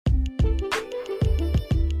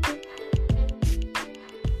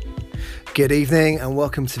Good evening and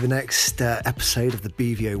welcome to the next episode of the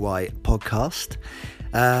BVOY podcast.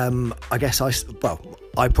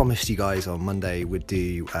 I promised you guys on Monday we'd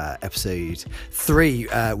do episode 3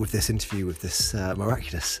 with this interview with this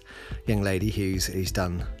miraculous young lady who's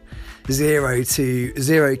done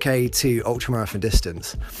 0K to ultramarathon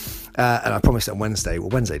distance. And I promised it on Wednesday. Well,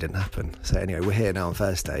 Wednesday didn't happen. So anyway, we're here now on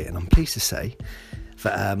Thursday, and I'm pleased to say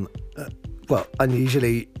that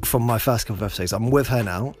unusually from my first couple of episodes, I'm with her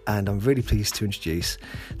now, and I'm really pleased to introduce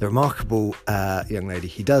the remarkable young lady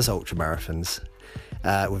who does ultramarathons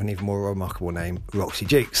with an even more remarkable name, Roxy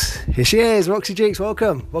Dukes. Here she is, Roxy Dukes.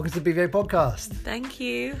 Welcome to the BVA podcast. Thank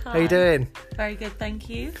you. Hi. How you doing? Very good, thank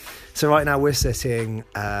you. So right now we're sitting,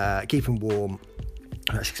 keeping warm.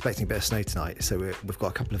 I'm actually expecting a bit of snow tonight, so we've got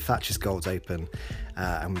a couple of Thatcher's Golds open,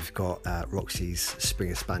 and we've got Roxy's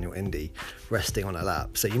Springer Spaniel Indy resting on her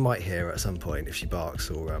lap. So you might hear her at some point if she barks,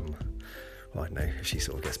 or I don't know, if she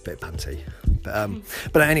sort of gets a bit panty.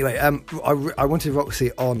 But anyway, I wanted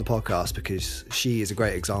Roxy on the podcast because she is a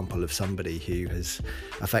great example of somebody who has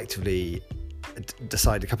effectively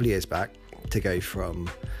decided a couple of years back to go from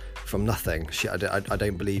nothing. I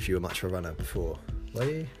don't believe you were much of a runner before. Were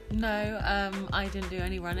you? No, I didn't do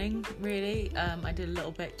any running really. I did a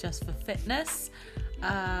little bit just for fitness,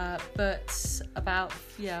 but about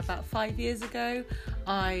 5 years ago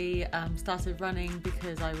I started running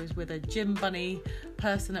because I was with a gym bunny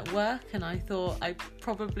person at work, and I thought I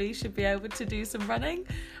probably should be able to do some running,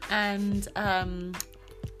 and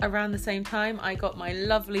around the same time I got my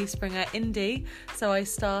lovely Springer Indy, so I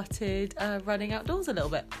started running outdoors a little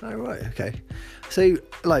bit. Oh right, okay. So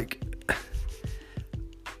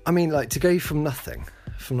to go from nothing,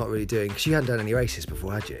 from not really doing, because you hadn't done any races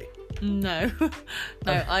before, had you? No,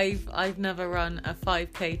 I've never run a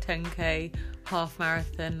 5k, 10k, half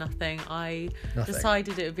marathon, nothing.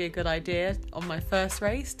 Decided it would be a good idea on my first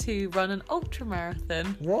race to run an ultra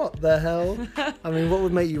marathon. What the hell? What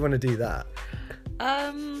would make you want to do that?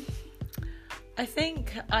 I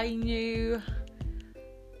think I knew.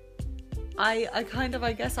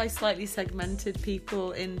 I guess I slightly segmented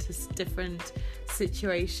people into different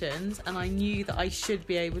situations, and I knew that I should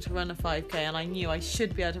be able to run a 5k, and I knew I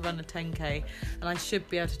should be able to run a 10k, and I should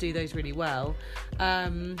be able to do those really well.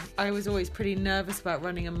 I was always pretty nervous about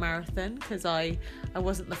running a marathon because I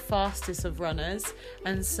wasn't the fastest of runners,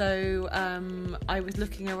 and so I was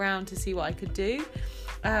looking around to see what I could do,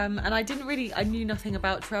 and I knew nothing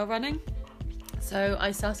about trail running. So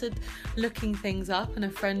I started looking things up, and a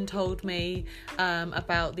friend told me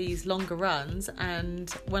about these longer runs, and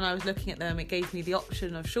when I was looking at them it gave me the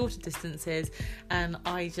option of shorter distances, and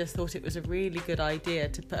I just thought it was a really good idea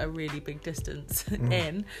to put a really big distance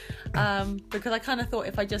in, because I kind of thought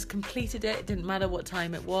if I just completed it didn't matter what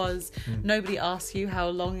time it was. Nobody asks you how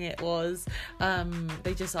long it was.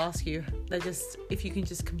 They just ask you, if you can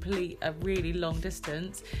just complete a really long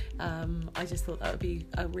distance. I just thought that would be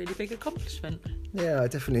a really big accomplishment. Yeah, I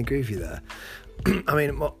definitely agree with you there.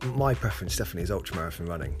 My preference definitely is ultramarathon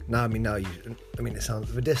running. It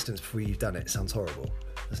sounds, the distance before you've done it sounds horrible,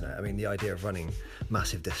 doesn't it? The idea of running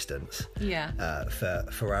massive distance,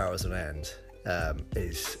 for hours on end,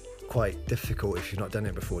 is quite difficult if you've not done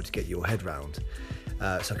it before to get your head round.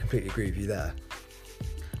 So I completely agree with you there.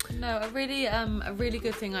 No, a really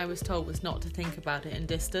good thing I was told was not to think about it in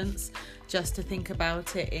distance, just to think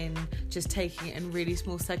about it in just taking it in really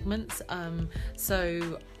small segments.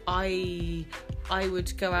 So I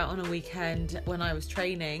would go out on a weekend when I was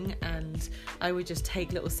training, and I would just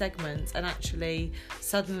take little segments, and actually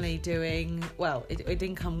suddenly it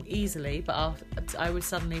didn't come easily, but I would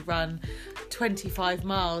suddenly run 25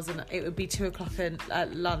 miles, and it would be 2:00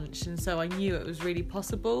 at lunch, and so I knew it was really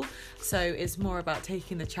possible. So it's more about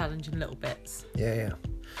taking the challenge in little bits. Yeah.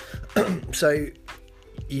 So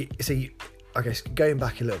I guess going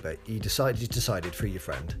back a little bit, you decided through your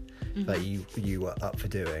friend that you were up for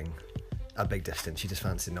doing a big distance. You just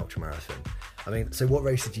fancied an ultra marathon. So what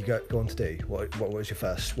race did you go on to do? What was the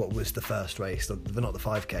first race? Not the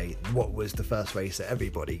 5k. What was the first race that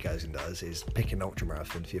everybody goes and does, is pick an ultra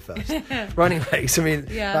marathon for your first running race?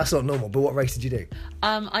 That's not normal. But what race did you do?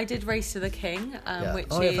 I did Race to the King, which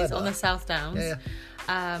is on the South Downs. Yeah.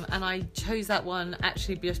 And I chose that one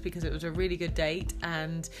actually just because it was a really good date,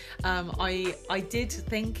 and I did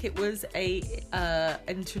think it was a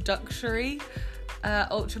introductory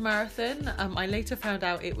ultra marathon. I later found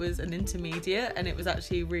out it was an intermediate, and it was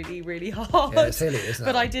actually really, really hard. Yeah, it's silly, isn't it?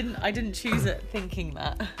 But I didn't choose it thinking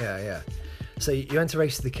that. Yeah. So you went to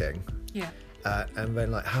Race to the King. Yeah. And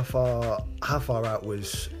then how far out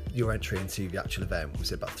was your entry into the actual event?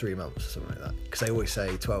 Was it about 3 months or something like that? Because they always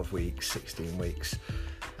say 12 weeks, 16 weeks.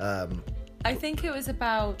 I think it was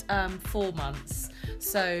about 4 months.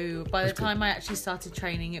 So by the time I actually started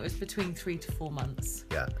training, it was between 3 to 4 months.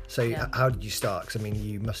 Yeah. So how did you start? Because I mean,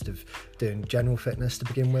 you must have done general fitness to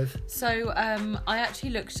begin with. So I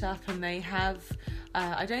actually looked up, and they have.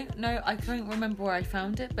 I don't know. I can't remember where I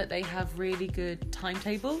found it, but they have really good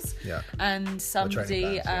timetables. Yeah. And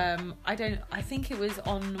somebody, plans, I think it was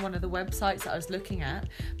on one of the websites that I was looking at,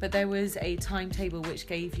 but there was a timetable which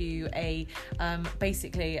gave you a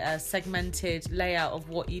basically a segmented layout of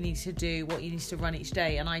what you need to do, what you need to run each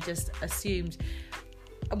day, and I just assumed,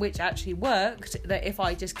 which actually worked, that if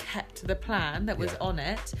I just kept to the plan that was on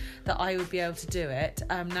it, that I would be able to do it.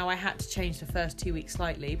 Now I had to change the first 2 weeks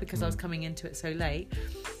slightly because I was coming into it so late,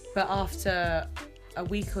 but after a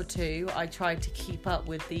week or two I tried to keep up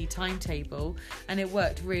with the timetable, and it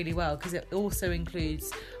worked really well because it also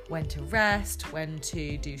includes when to rest, when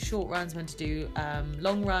to do short runs, when to do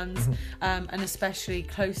long runs, and especially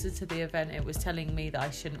closer to the event it was telling me that I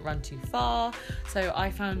shouldn't run too far. So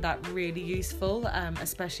I found that really useful,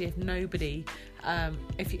 especially if nobody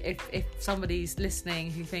if somebody's listening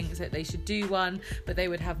who thinks that they should do one but they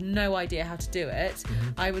would have no idea how to do it,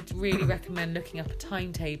 I would really recommend looking up a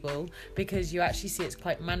timetable, because you actually see it's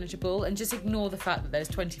quite manageable, and just ignore the fact that there's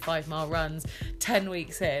 25-mile runs 10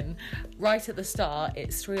 weeks in. Right at the start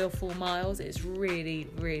it's 3 or 4 miles. It's really,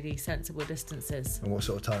 really sensible distances. And what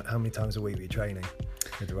sort of time, how many times a week were you training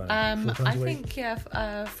with the running? I think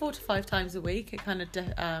 4 to 5 times a week. It kind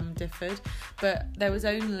of differed, but there was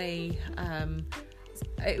only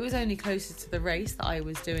it was only closer to the race that I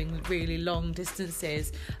was doing really long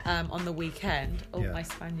distances on the weekend. My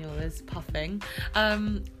spaniel is puffing,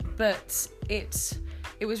 but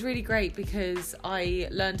it was really great because I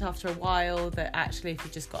learned after a while that actually if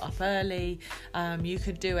you just got up early, you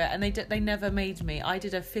could do it. And they never made me. I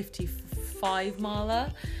did a 55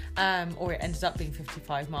 miler, or it ended up being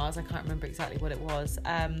 55 miles. I can't remember exactly what it was.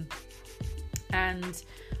 And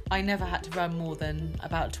I never had to run more than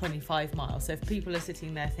about 25 miles. So if people are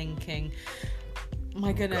sitting there thinking,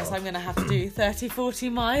 my goodness, I'm going to have to do 30, 40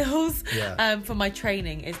 miles for my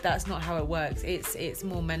training, that's not how it works. It's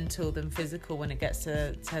more mental than physical when it gets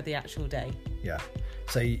to the actual day. Yeah.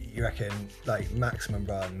 So you reckon, like, maximum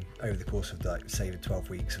run over the course of, like, say, the 12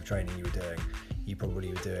 weeks of training you were doing, you probably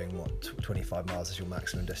were doing, 25 miles as your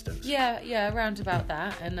maximum distance? Yeah, around about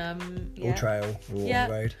that. And all trail, all on the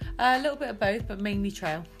road? A little bit of both, but mainly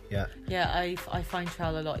trail. Yeah, I find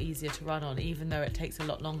trail a lot easier to run on, even though it takes a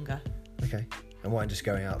lot longer. Okay. And why just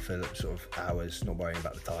going out for sort of hours, not worrying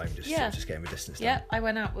about the time, just getting the distance done? Yeah, I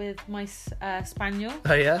went out with my spaniel.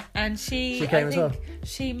 Oh yeah. And she came as well.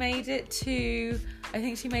 She made it to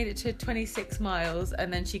 26 miles,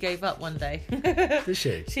 and then she gave up one day. Did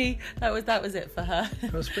she? That was it for her.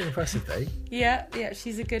 That was pretty impressive, though. Yeah,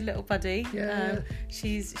 she's a good little buddy. Yeah.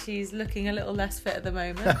 She's looking a little less fit at the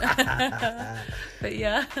moment. But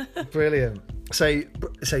yeah. Brilliant. So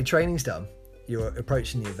training's done. You're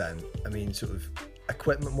approaching the event. I mean, sort of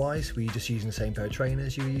equipment-wise, were you just using the same pair of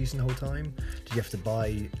trainers you were using the whole time? Did you have to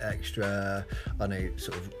buy extra,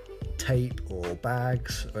 sort of tape or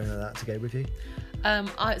bags or anything like that to go with you?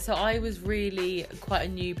 I was really quite a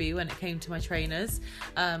newbie when it came to my trainers.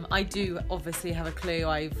 I do obviously have a clue.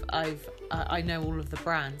 I know all of the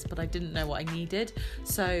brands, but I didn't know what I needed.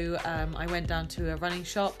 So I went down to a running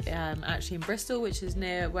shop actually in Bristol, which is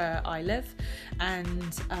near where I live,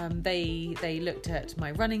 and they looked at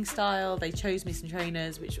my running style. They chose me some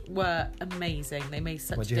trainers which were amazing. They made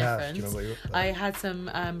such a difference. Do you remember what I had some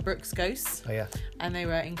Brooks Ghosts. Oh yeah. And they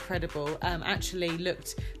were incredible. Actually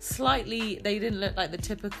looked slightly, they didn't look like the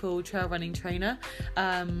typical trail running trainer,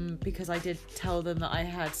 because I did tell them that I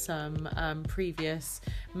had some previous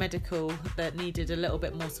medical that needed a little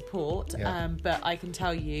bit more support, but I can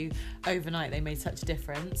tell you overnight they made such a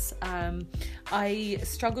difference. I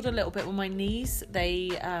struggled a little bit with my knees.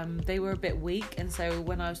 They were a bit weak, and so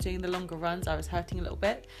when I was doing the longer runs I was hurting a little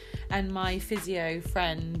bit, and my physio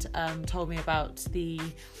friend told me about the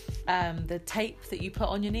tape that you put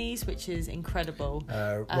on your knees, which is incredible.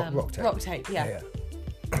 Rock tape, yeah.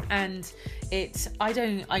 And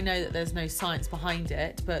I know that there's no science behind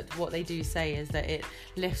it, but what they do say is that it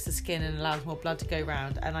lifts the skin and allows more blood to go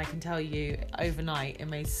round, and I can tell you overnight it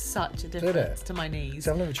made such a difference to my knees.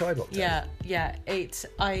 So I've never tried rock tape. Yeah.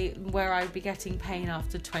 Where I'd be getting pain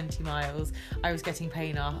after 20 miles, I was getting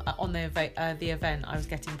pain on the event. I was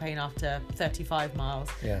getting pain after 35 miles.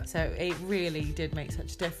 Yeah. So it really did make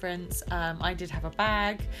such a difference. I did have a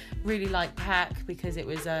bag, really light pack, because it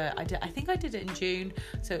was I think I did it in June,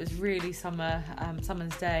 so it was really summer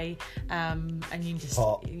summer's day, and you just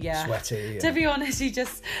hot, sweaty. To be honest, you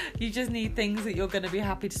just need things that you're going to be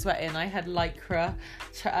happy to sweat in. I had lycra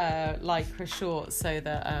shorts so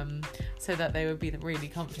that they would be really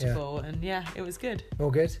comfortable, and it was good.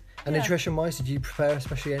 All good. And nutrition wise, did you prepare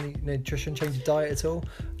especially any nutrition, change of diet at all?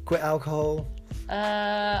 Quit alcohol?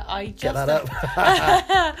 I get that up.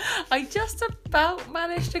 I just about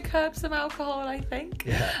managed to curb some alcohol, I think.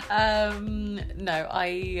 No,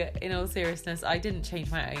 in all seriousness, I didn't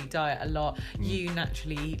change my diet a lot. You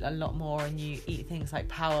naturally eat a lot more, and you eat things like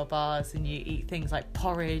power bars, and you eat things like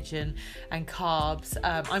porridge and carbs.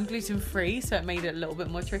 I'm gluten free, so it made it a little bit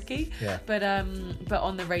more tricky. But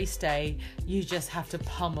on the race day, you just have to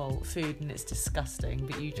pummel food, and it's disgusting,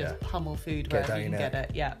 but you just pummel food wherever you can get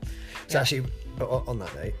it. So actually, on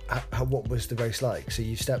that day, what was the race like? So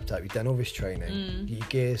you stepped up, you've done all this training, your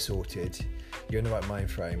gear sorted, you're in the right mind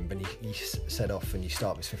frame, and you set off and you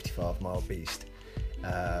start this 55-mile beast,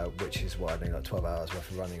 which is what, I think, like 12 hours worth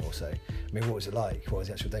of running or so. I mean, what was it like? What was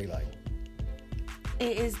the actual day like?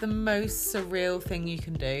 It is the most surreal thing you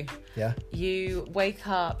can do. Yeah. You wake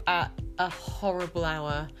up at a horrible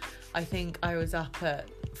hour. I think I was up at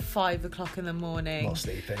 5 o'clock in the morning. Not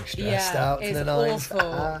sleeping, stressed out to the nines. It's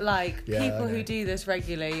awful. People who do this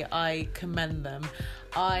regularly, I commend them.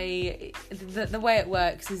 The way it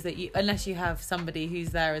works is that unless you have somebody who's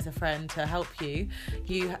there as a friend to help you,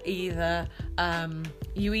 you either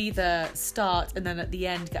start and then at the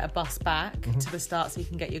end get a bus back to the start so you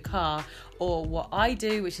can get your car, or what I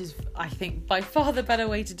do, which is I think by far the better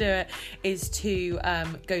way to do it, is to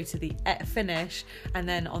go to the finish, and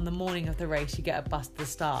then on the morning of the race you get a bus to the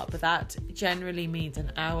start. But that generally means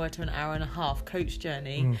an hour to an hour and a half coach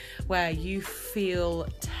journey where you feel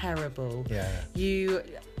terrible.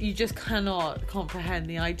 You just cannot comprehend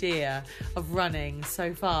the idea of running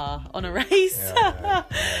so far on a race.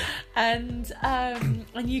 And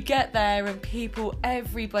you get there and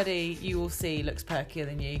everybody you will see looks perkier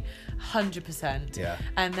than you, 100%.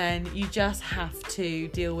 And then you just have to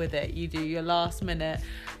deal with it. You do your last minute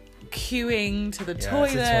queuing to the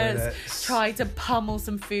toilets, try to pummel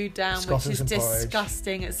some food down, which is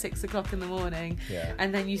disgusting at 6 o'clock in the morning.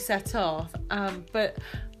 And then you set off. But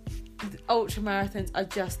ultra marathons are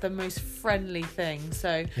just the most friendly thing.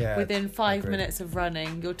 So within 5 minutes of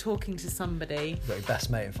running, you're talking to somebody. You've got your best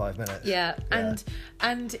mate in 5 minutes.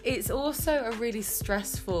 And it's also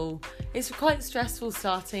it's quite stressful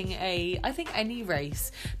starting I think any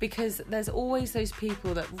race, because there's always those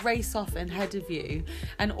people that race off ahead of you,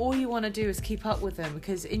 and all you want to do is keep up with them,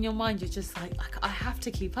 because in your mind you're just like I have to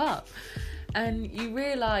keep up. And you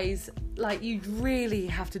realise, you really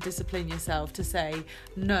have to discipline yourself to say,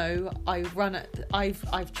 no, I've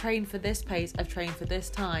trained for this pace, I've trained for this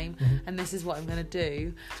time, and this is what I'm going to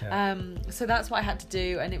do. So that's what I had to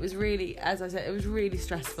do, and it was really, as I said, it was really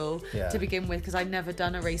stressful to begin with, because I'd never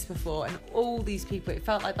done a race before, and all these people, it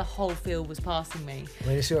felt like the whole field was passing me. I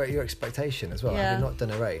mean, it's your expectation as well. Having not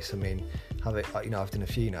done a race, I mean, I've done a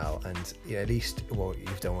few now, and at least,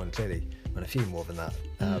 you've done one clearly, and a few more than that.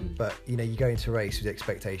 But you go into a race with the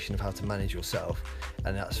expectation of how to manage yourself,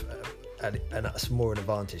 and that's more an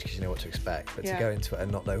advantage because you know what to expect. But to go into it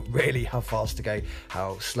and not know really how fast to go,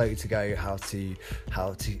 how slow to go, how to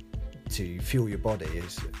fuel your body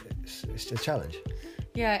it's a challenge.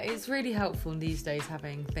 Yeah, it's really helpful these days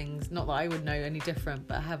having things, not that I would know any different,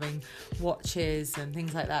 but having watches and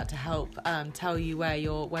things like that to help tell you where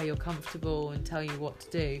you're comfortable and tell you what to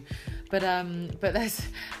do. But there's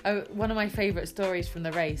one of my favourite stories from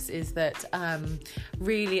the race is that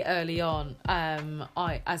really early on,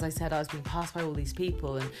 as I said, I was being passed by all these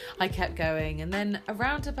people, and I kept going, and then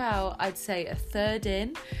around about, I'd say, a third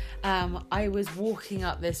in, I was walking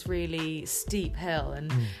up this really steep hill,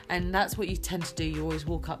 and that's what you tend to do. You always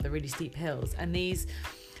walk up the really steep hills, and these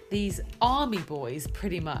army boys,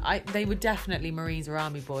 pretty much, they were definitely Marines or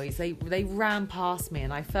army boys. They ran past me,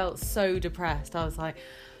 and I felt so depressed. I was like,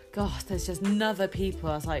 gosh, there's just other people.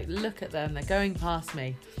 I was like, look at them, they're going past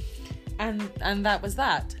me, and that was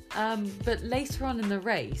that. But later on in the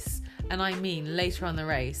race, and I mean later on in the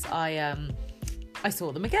race, I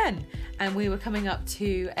saw them again, and we were coming up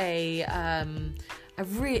to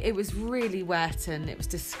it was really wet and it was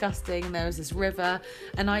disgusting. There was this river,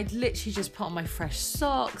 and I'd literally just put on my fresh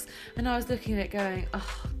socks, and I was looking at it going,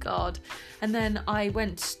 oh God. And then I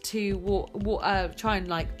went to try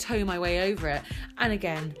and tow my way over it, and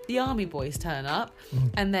again the army boys turn up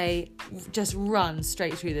and they just run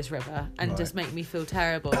straight through this river and just make me feel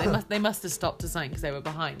terrible. They must have stopped or something because they were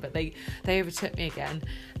behind, but they overtook me again.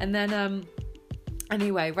 And then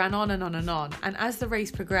anyway, ran on and on and on, and as the race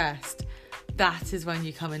progressed, that is when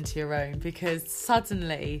you come into your own, because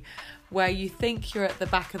suddenly where you think you're at the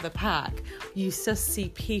back of the pack, you just see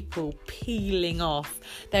people peeling off.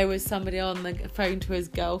 There was somebody on the phone to his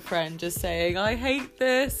girlfriend just saying, I hate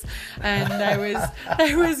this, and there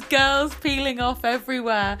was girls peeling off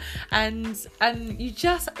everywhere, and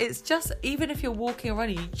it's just even if you're walking or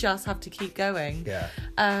running, you just have to keep going.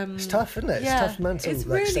 It's tough, isn't it? It's tough mental. It's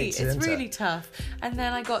really tough. And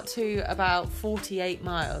then I got to about 48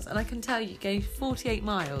 miles, and I can tell you, going 48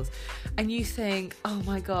 miles and you think, oh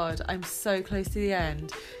my god, I'm so close to the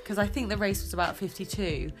end, because I think the race was about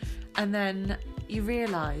 52, and then you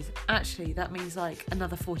realise actually that means like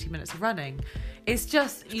another 40 minutes of running. It's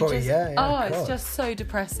just it's just so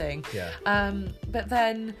depressing. But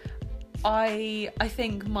then I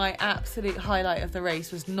think my absolute highlight of the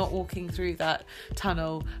race was not walking through that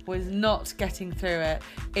tunnel, was not getting through it.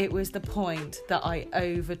 It was the point that I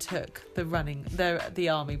overtook the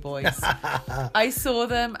army boys. I saw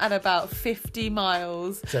them at about 50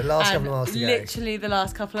 miles. So last couple of miles to go. Literally the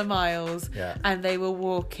last couple of miles. And they were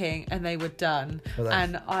walking and they were done.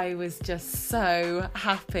 And I was just so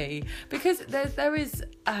happy, because there is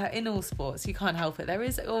in all sports, you can't help it, there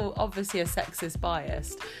is obviously a sexist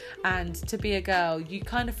bias, and to be a girl you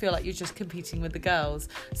kind of feel like you're just competing with the girls,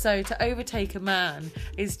 so to overtake a man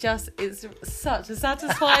it's such a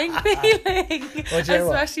satisfying feeling.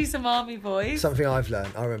 Especially some army boys. Something I've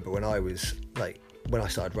learned, I remember when I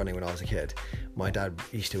started running when I was a kid, my dad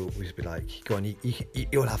used to always be like, go on,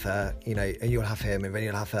 you'll have her, you know, and you'll have him, and then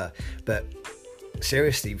you'll have her. But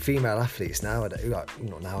seriously, female athletes nowadays,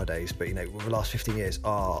 not nowadays, but you know, over the last 15 years,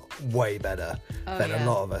 are way better than a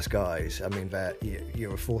lot of us guys. I mean,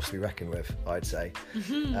 you're a force to be reckoned with, I'd say.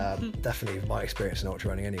 Definitely with my experience in ultra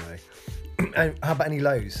running anyway. And how about any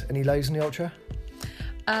lows? Any lows in the ultra?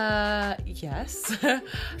 Yes.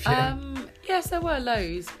 Yes, there were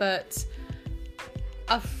lows, but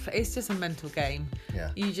it's just a mental game.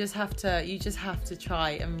 You just have to try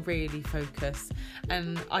and really focus.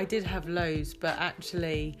 And I did have lows, but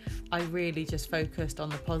actually I really just focused on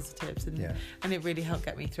the positives, and it really helped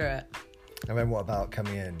get me through it. And then what about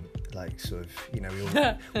coming in, like, sort of, you know,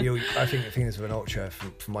 I think the thing is with an ultra,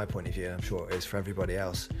 from my point of view, and I'm sure it is for everybody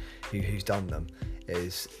else who's done them,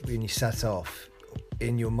 is when you set off,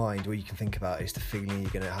 in your mind, all you can think about is the feeling you're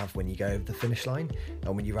going to have when you go over the finish line,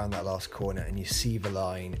 and when you round that last corner and you see the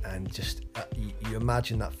line, and just you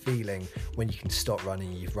imagine that feeling when you can stop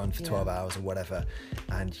running, you've run for 12 hours or whatever,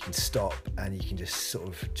 and you can stop and you can just sort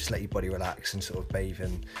of just let your body relax and sort of bathe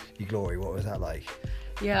in your glory. What was that like?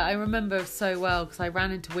 Yeah, I remember so well, because I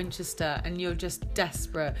ran into Winchester and you're just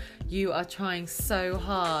desperate. You are trying so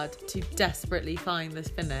hard to desperately find this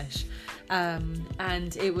finish.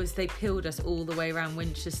 And they peeled us all the way around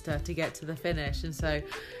Winchester to get to the finish. And so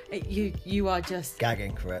you are just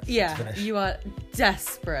gagging for it. Yeah, you are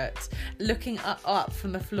desperate. Looking up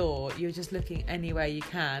from the floor, you're just looking anywhere you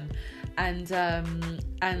can. And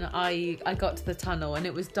I got to the tunnel and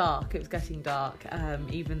it was dark. It was getting dark,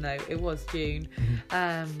 even though it was June.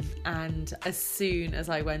 And as soon as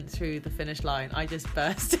I went through the finish line, I just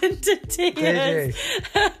burst into tears. Did you?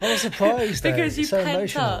 I was surprised because you so pent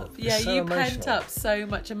emotional. up. Yeah, you pent up so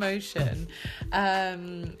much emotion.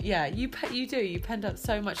 You pent up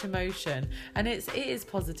so much emotion, and it is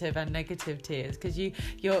positive and negative tears, because you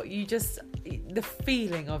just, the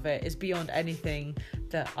feeling of it is beyond anything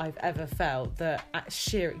that I've ever felt, the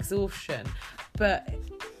sheer exhaustion, but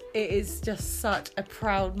it is just such a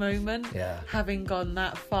proud moment, having gone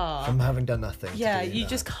that far from having done nothing. You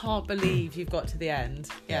just can't believe you've got to the end.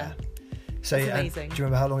 So it's amazing. Do you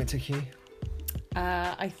remember how long it took you?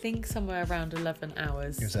 I think somewhere around 11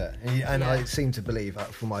 hours. Was it? And I seem to believe,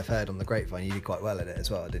 from what I've heard on the grapevine, you did quite well at it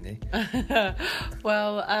as well, didn't you?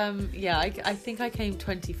 Well, I think I came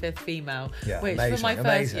 25th female, which amazing, for my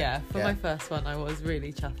amazing. my first one I was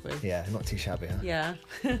really chuffed with. Yeah, not too shabby, huh? Yeah.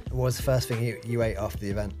 What was the first thing you ate after the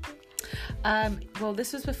event? Well,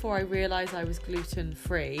 this was before I realised I was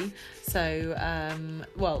gluten-free. So,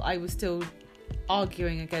 I was still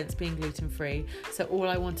arguing against being gluten-free, so all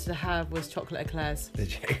I wanted to have was chocolate eclairs.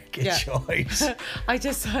 Did you? Good choice. I went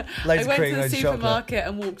to the supermarket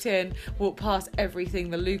and walked past everything,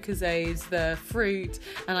 the Lucozades, the fruit,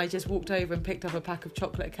 and I just walked over and picked up a pack of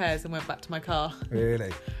chocolate eclairs and went back to my car.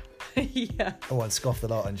 Really? Yeah. Oh, and scoffed a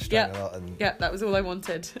lot and just drank a lot. Yeah, that was all I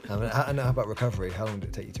wanted. And how about recovery? How long did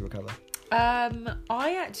it take you to recover?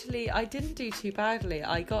 I didn't do too badly.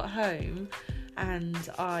 I got home and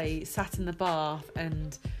I sat in the bath,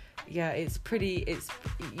 and you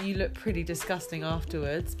look pretty disgusting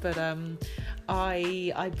afterwards, but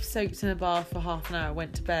I soaked in a bath for half an hour,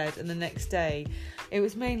 went to bed, and the next day it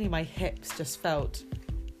was mainly my hips just felt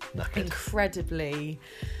knackered. incredibly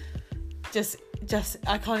just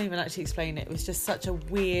I can't even actually explain it. It was just such a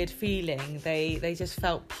weird feeling. They just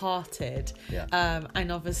felt parted,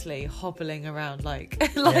 and obviously hobbling around like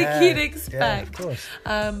you'd expect. Yeah, of course.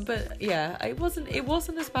 But yeah, it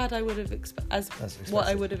wasn't as bad I would have what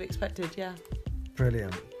I would have expected. Yeah.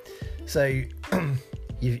 Brilliant. So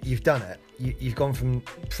you've done it. You've gone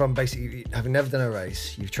from basically having never done a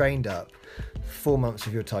race. You've trained up 4 months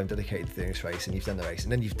of your time dedicated to doing this race, and you've done the race,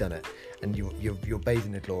 and then you've done it, and you're bathed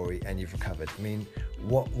in the glory, and you've recovered. I mean,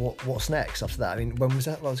 what's next after that? I mean, when was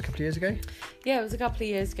that? Well, it was a couple of years ago. Yeah, it was a couple of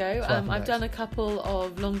years ago. I've done a couple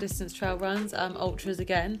of long distance trail runs, ultras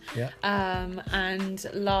again. Yeah. And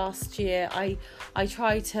last year I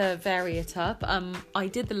tried to vary it up. I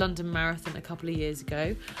did the London Marathon a couple of years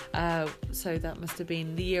ago. So that must have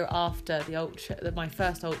been the year after my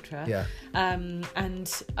first ultra. Yeah.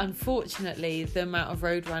 And unfortunately, the amount of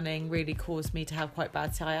road running really caused me to have quite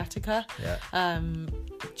bad sciatica. Yeah.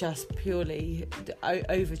 Just purely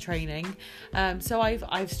overtraining. So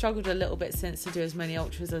I've struggled a little bit since to do as many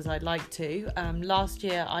ultras as I'd like to. Last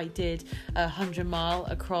year I did 100-mile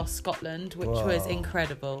across Scotland, which was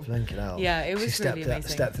incredible. Blinking out. Yeah, it was really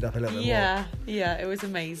amazing. Stepped it up a little bit more. Yeah, it was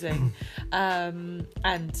amazing.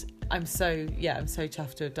 And I'm so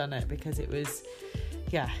chuffed to have done it, because it was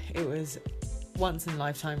once in a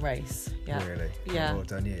lifetime race. Yeah. Really? Yeah. Well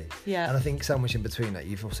done you. Yeah. And I think so much in between that,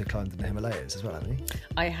 you've also climbed in the Himalayas as well, haven't you?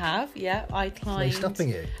 I have, yeah. I climbed. Are they stopping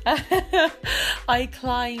you? I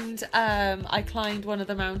climbed one of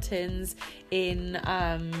the mountains in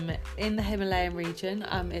the Himalayan region.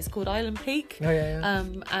 It's called Island Peak. Oh yeah.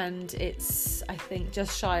 And it's, I think,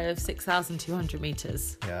 just shy of 6,200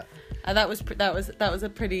 meters. Yeah. That was a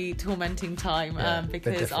pretty tormenting time,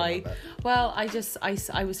 because I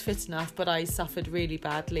was fit enough, but I suffered really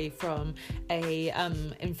badly from a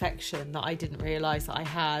infection that I didn't realise that I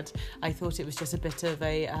had. I thought it was just a bit of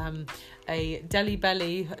a Delhi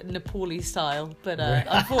belly Nepali style, but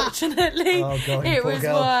unfortunately it was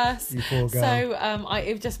worse. You poor girl. So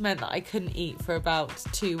it just meant that I couldn't eat for about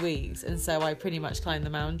 2 weeks, and so I pretty much climbed the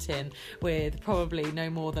mountain with probably no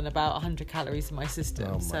more than about 100 calories in my system.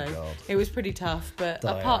 Oh my God. It was pretty tough, but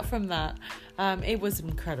apart from that, it was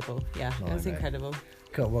incredible. Yeah, it was incredible.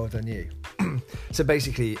 Cool, well done you. So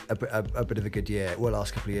basically a bit of a good year,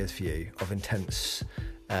 last couple of years for you, of intense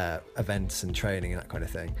events and training and that kind of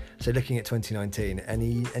thing. So looking at 2019,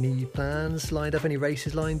 any plans lined up, any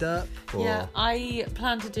races lined up? Or? Yeah, I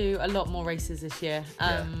plan to do a lot more races this year.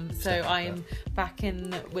 So I'm back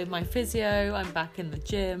in with my physio, I'm back in the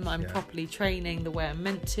gym, I'm properly training the way I'm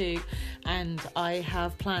meant to, and I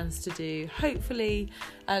have plans to do hopefully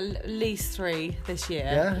at least 3 this year.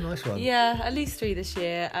 Yeah, nice one. Yeah, at least 3 this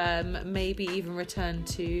year. Maybe even return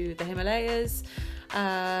to the Himalayas.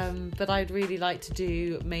 But I'd really like to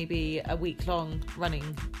do maybe a week-long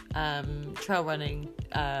running, trail running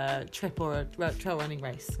trip, or a trail running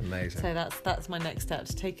race. Amazing. So that's my next step,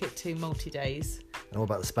 to take it to multi-days. And what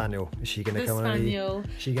about the Spaniel? Is she going to come on any?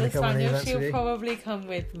 She'll events? Probably come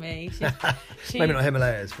with me. She, maybe not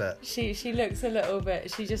Himalayas, but she looks a little bit.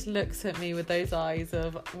 She just looks at me with those eyes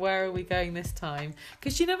of, where are we going this time?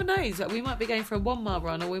 Because she never knows. We might be going for a 1 mile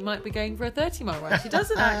run, or we might be going for a 30-mile run. She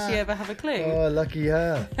doesn't actually ever have a clue. Oh, lucky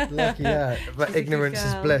her. But ignorance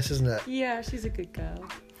is bliss, isn't it? Yeah, she's a good girl.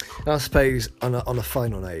 And I suppose on a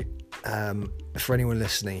final note, for anyone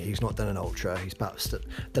listening who's not done an ultra, who's perhaps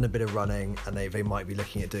done a bit of running, and they might be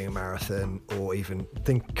looking at doing a marathon, or even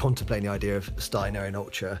contemplating the idea of starting their own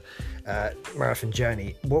ultra marathon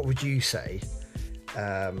journey, what would you say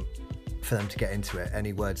for them to get into it?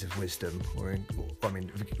 Any words of wisdom,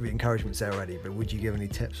 the encouragement's there already, but would you give any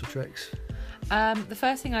tips or tricks? The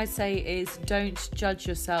first thing I'd say is, don't judge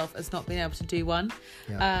yourself as not being able to do one.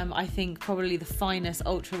 I think probably the finest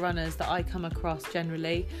ultra runners that I come across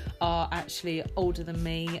generally are actually older than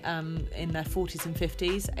me, in their 40s and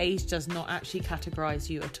 50s. Age does not actually categorise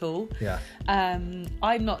you at all.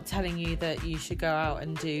 I'm not telling you that you should go out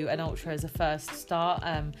and do an ultra as a first start.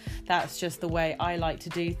 That's just the way I like to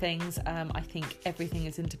do things. I think everything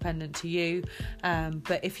is independent to you.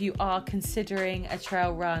 But if you are considering a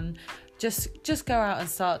trail run, just go out and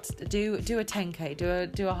start, do a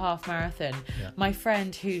 10k, do a half marathon. My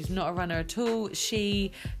friend, who's not a runner at all,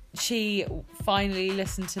 she finally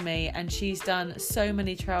listened to me, and she's done so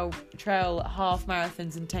many trail half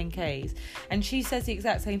marathons and 10ks, and she says the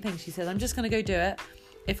exact same thing. She says, I'm just going to go do it.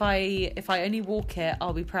 If I only walk it,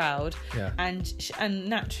 I'll be proud. And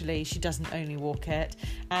naturally she doesn't only walk it,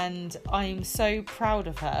 and I'm so proud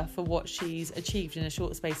of her for what she's achieved in a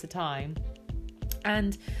short space of time.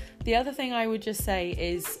 And the other thing I would just say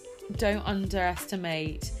is, don't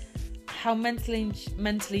underestimate how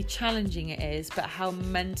mentally challenging it is, but how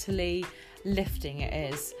mentally lifting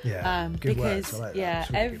it is. Good because words. I like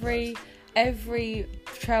that. Really every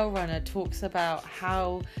trail runner talks about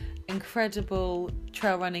how incredible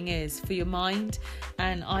trail running is for your mind,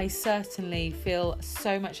 and I certainly feel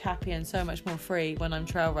so much happier and so much more free when I'm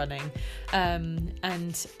trail running,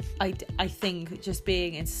 and I think just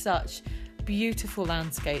being in such beautiful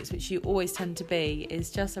landscapes, which you always tend to be, is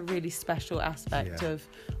just a really special aspect of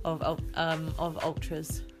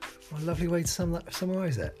ultras. What a lovely way to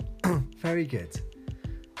summarise it. Very good.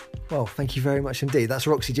 Well, thank you very much indeed. That's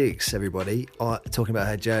Roxy Dukes, everybody, talking about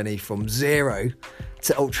her journey from zero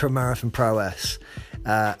to ultra marathon prowess.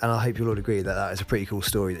 And I hope you'll all agree that is a pretty cool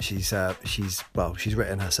story that she's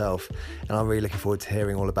written herself. And I'm really looking forward to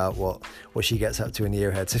hearing all about what she gets up to in the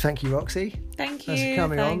year ahead. So thank you, Roxy. Thank you. Thanks for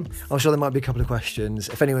coming on. I'm sure there might be a couple of questions.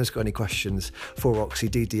 If anyone's got any questions for Roxy,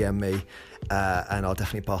 do DM me, and I'll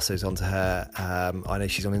definitely pass those on to her. I know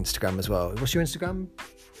she's on Instagram as well. What's your Instagram?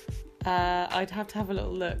 I'd have to have a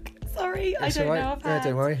little look. Sorry, It's I don't right. know offhand. Yeah,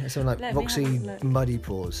 don't worry. It's something like Roxy Muddy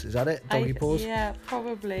Paws. Is that it? Doggy Paws? Yeah,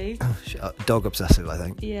 probably. Dog obsessive, I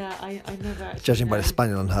think. Yeah, I never actually Judging by know. the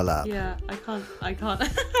spaniel on her lap. Yeah, I can't.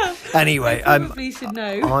 Anyway, I probably should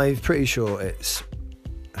know. I'm pretty sure it's...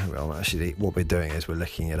 Well, actually, what we're doing is we're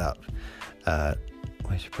looking it up.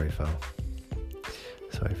 Where's your profile?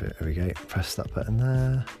 Sorry, there we go. Press that button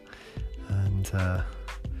there. And...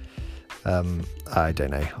 I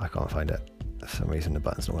don't know. I can't find it. For some reason, the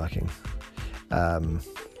button's not working.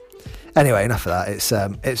 Anyway, enough of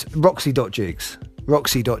that. It's Roxy.Dukes.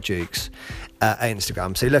 Roxy.Dukes at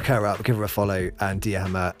Instagram. So look her up, give her a follow, and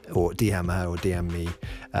DM her or DM me.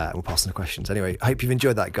 We'll pass on the questions. Anyway, I hope you've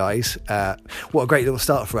enjoyed that, guys. What a great little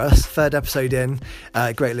start for us. 3rd episode in.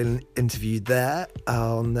 Great little interview there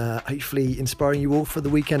on hopefully inspiring you all for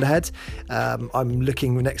the weekend ahead. I'm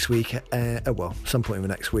looking next week, some point in the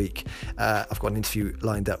next week. I've got an interview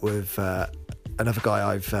lined up with another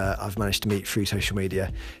guy I've managed to meet through social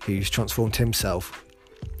media, who's transformed himself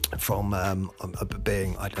from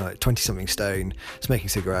being, 20-something stone, smoking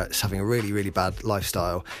cigarettes, having a really, really bad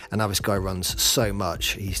lifestyle, and now this guy runs so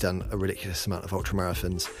much. He's done a ridiculous amount of ultra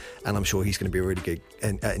marathons, and I'm sure he's going to be a really good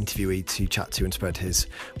interviewee to chat to and spread his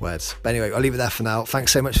words. But anyway, I'll leave it there for now.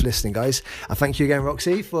 Thanks so much for listening, guys, and thank you again,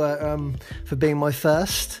 Roxy, for being my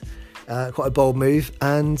first. Quite a bold move,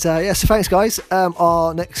 and so thanks, guys.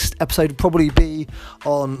 Our next episode will probably be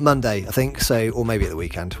on Monday, I think, or maybe at the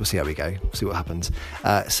weekend. We'll see how we go, see what happens.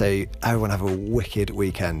 So everyone have a wicked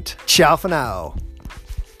weekend. Ciao for now.